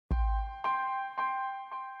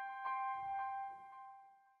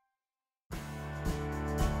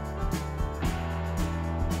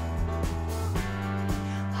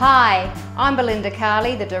Hi, I'm Belinda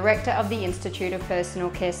Carley, the Director of the Institute of Personal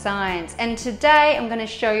Care Science, and today I'm going to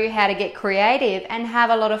show you how to get creative and have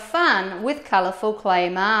a lot of fun with colourful clay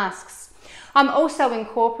masks. I'm also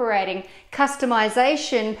incorporating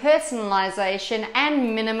customization, personalisation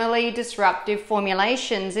and minimally disruptive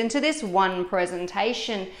formulations into this one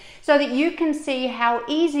presentation so that you can see how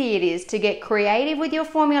easy it is to get creative with your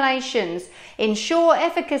formulations, ensure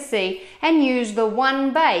efficacy and use the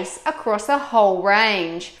one base across a whole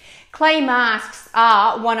range. Clay masks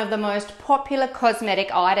are one of the most popular cosmetic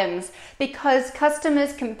items because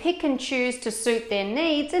customers can pick and choose to suit their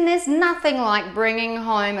needs, and there's nothing like bringing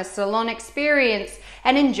home a salon experience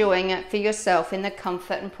and enjoying it for yourself in the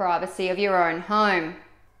comfort and privacy of your own home.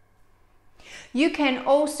 You can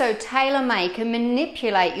also tailor-make and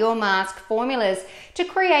manipulate your mask formulas to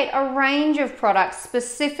create a range of products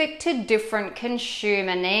specific to different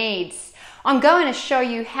consumer needs. I'm going to show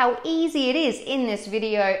you how easy it is in this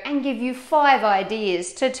video and give you 5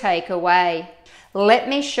 ideas to take away. Let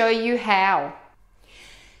me show you how.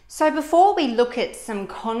 So before we look at some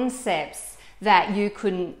concepts that you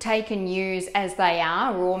can take and use as they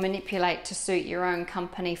are or manipulate to suit your own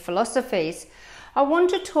company philosophies, I want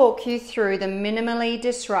to talk you through the minimally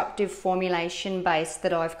disruptive formulation base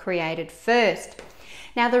that I've created first.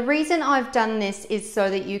 Now, the reason I've done this is so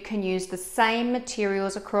that you can use the same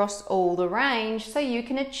materials across all the range so you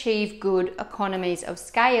can achieve good economies of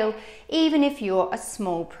scale even if you're a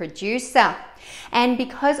small producer. And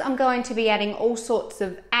because I'm going to be adding all sorts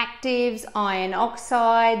of actives, iron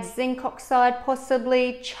oxide, zinc oxide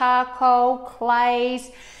possibly, charcoal,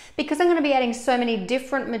 clays, because I'm going to be adding so many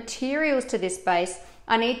different materials to this base,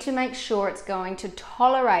 I need to make sure it's going to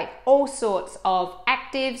tolerate all sorts of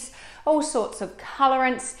actives, all sorts of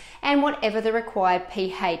colorants, and whatever the required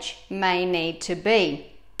pH may need to be.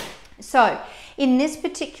 So in this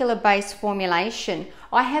particular base formulation,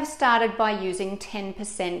 I have started by using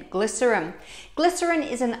 10% glycerin. Glycerin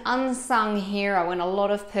is an unsung hero in a lot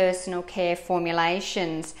of personal care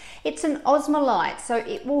formulations. It's an osmolyte, so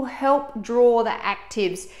it will help draw the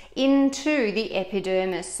actives into the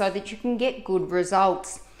epidermis so that you can get good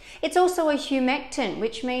results. It's also a humectant,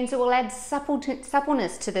 which means it will add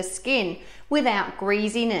suppleness to the skin without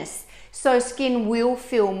greasiness. So skin will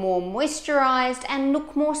feel more moisturized and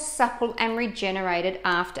look more supple and regenerated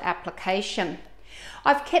after application.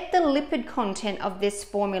 I've kept the lipid content of this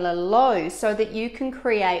formula low so that you can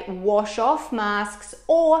create wash-off masks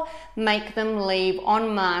or make them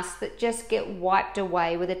leave-on masks that just get wiped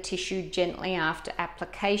away with a tissue gently after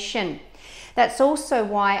application. That's also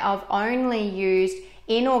why I've only used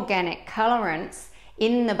inorganic colorants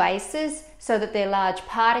in the bases so that their large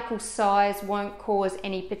particle size won't cause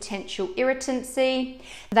any potential irritancy.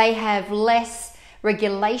 They have less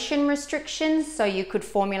regulation restrictions, so you could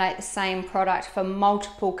formulate the same product for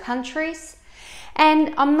multiple countries.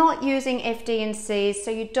 And I'm not using FD&Cs,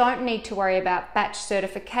 so you don't need to worry about batch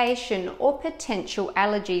certification or potential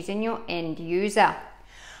allergies in your end user.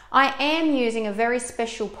 I am using a very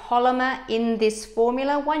special polymer in this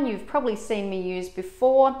formula, one you've probably seen me use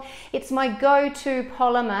before. It's my go-to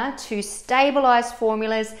polymer to stabilize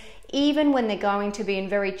formulas even when they're going to be in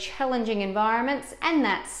very challenging environments, and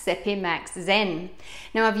that's Sepimax Zen.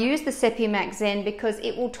 Now, I've used the Sepimax Zen because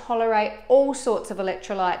it will tolerate all sorts of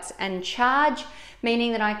electrolytes and charge,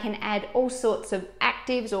 meaning that I can add all sorts of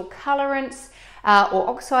actives or colorants or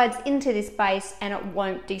oxides into this base and it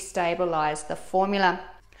won't destabilize the formula.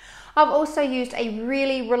 I've also used a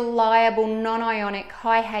really reliable non-ionic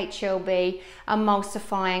high HLB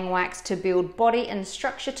emulsifying wax to build body and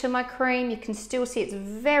structure to my cream. You can still see it's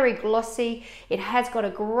very glossy. It has got a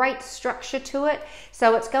great structure to it.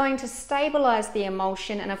 So it's going to stabilize the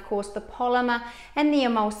emulsion, and of course the polymer and the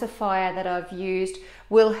emulsifier that I've used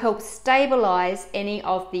will help stabilize any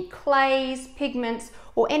of the clays, pigments,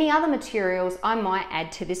 or any other materials I might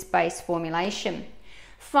add to this base formulation.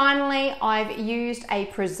 Finally, I've used a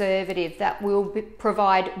preservative that will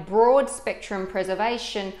provide broad spectrum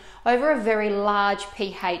preservation over a very large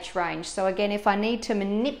pH range. So again, if I need to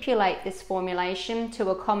manipulate this formulation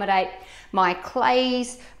to accommodate my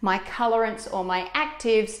clays, my colorants or my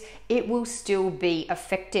actives, it will still be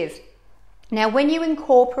effective. Now, when you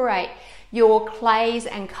incorporate your clays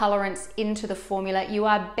and colorants into the formula, you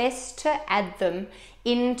are best to add them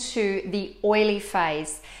into the oily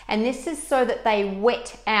phase, and this is so that they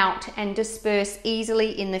wet out and disperse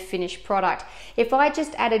easily in the finished product. If I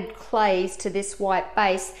just added clays to this white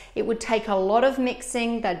base, it would take a lot of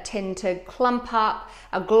mixing. They'd tend to clump up,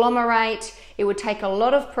 agglomerate, it would take a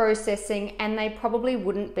lot of processing, and they probably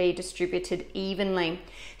wouldn't be distributed evenly.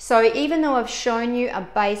 So even though I've shown you a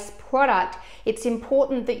base product, it's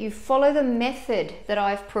important that you follow the a method that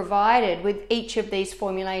I've provided with each of these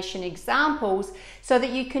formulation examples so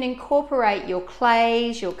that you can incorporate your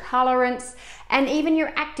clays, your colorants, and even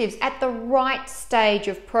your actives at the right stage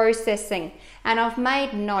of processing. And I've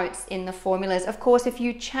made notes in the formulas. Of course, if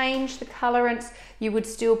you change the colorants, you would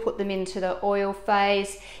still put them into the oil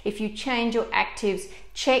phase. If you change your actives,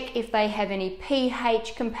 check if they have any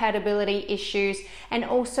pH compatibility issues, and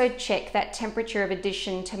also check that temperature of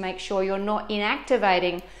addition to make sure you're not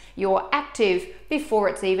inactivating your active before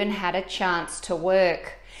it's even had a chance to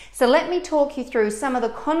work. So let me talk you through some of the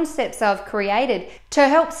concepts I've created to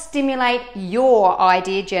help stimulate your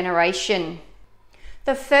idea generation.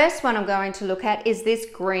 The first one I'm going to look at is this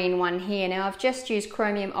green one here. Now I've just used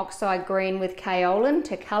chromium oxide green with kaolin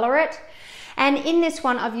to color it. And in this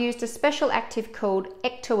one, I've used a special active called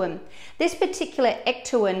ectoin. This particular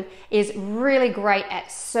ectoin is really great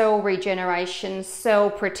at cell regeneration, cell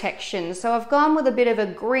protection. So I've gone with a bit of a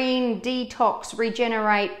green detox,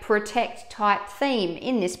 regenerate, protect type theme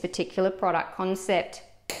in this particular product concept.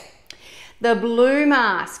 The blue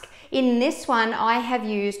mask. In this one, I have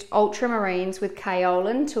used ultramarines with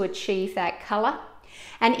kaolin to achieve that color.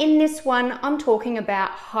 And in this one, I'm talking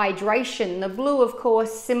about hydration. The blue, of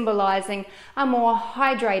course, symbolizing a more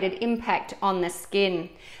hydrated impact on the skin.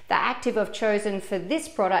 The active I've chosen for this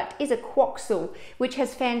product is a quoxyl, which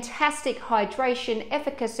has fantastic hydration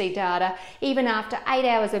efficacy data even after 8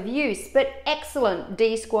 hours of use, but excellent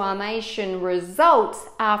desquamation results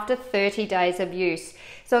after 30 days of use.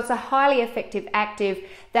 So it's a highly effective active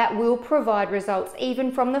that will provide results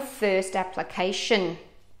even from the first application.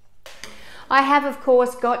 I have, of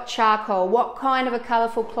course, got charcoal. What kind of a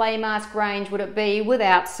colourful clay mask range would it be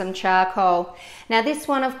without some charcoal? Now this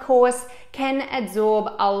one, of course, can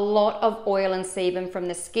absorb a lot of oil and sebum from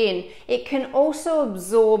the skin. It can also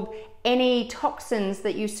absorb any toxins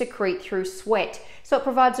that you secrete through sweat. So it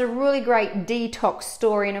provides a really great detox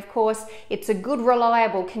story, and of course, it's a good,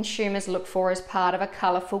 reliable consumers look for as part of a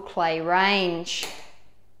colourful clay range.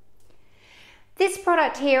 This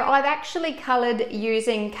product here, I've actually coloured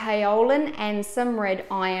using kaolin and some red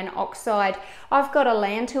iron oxide. I've got a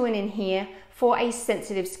lantoin in here for a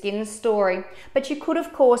sensitive skin story, but you could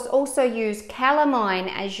of course also use calamine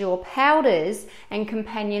as your powders and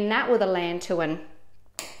companion that with a lantoin.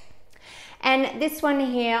 And this one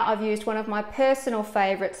here, I've used one of my personal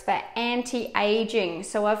favourites for anti-aging.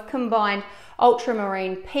 So I've combined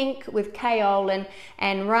ultramarine pink with kaolin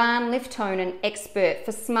and Ran Liftonin Expert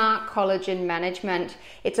for smart collagen management.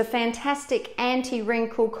 It's a fantastic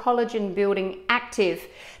anti-wrinkle collagen building active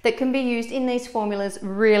that can be used in these formulas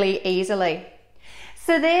really easily.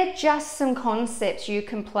 So they're just some concepts you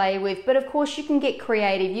can play with, but of course you can get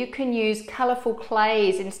creative. You can use colourful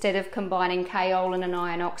clays instead of combining kaolin and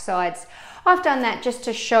iron oxides. I've done that just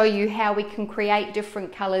to show you how we can create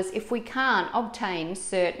different colours if we can't obtain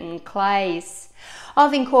certain clays.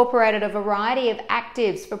 I've incorporated a variety of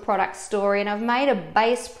actives for product story, and I've made a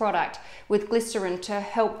base product with glycerin to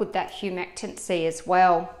help with that humectancy as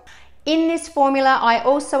well. In this formula, I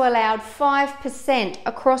also allowed 5%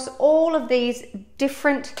 across all of these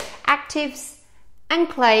different actives and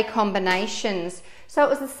clay combinations. So it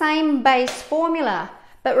was the same base formula,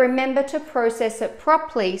 but remember to process it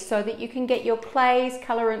properly so that you can get your clays,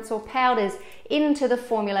 colorants or powders into the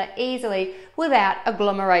formula easily without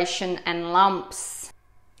agglomeration and lumps.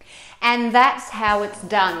 And that's how it's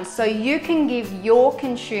done. So you can give your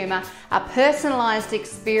consumer a personalized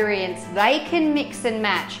experience they can mix and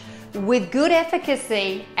match with good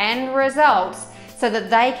efficacy and results so that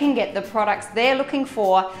they can get the products they're looking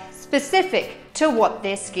for specific to what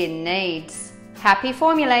their skin needs. Happy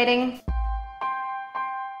formulating!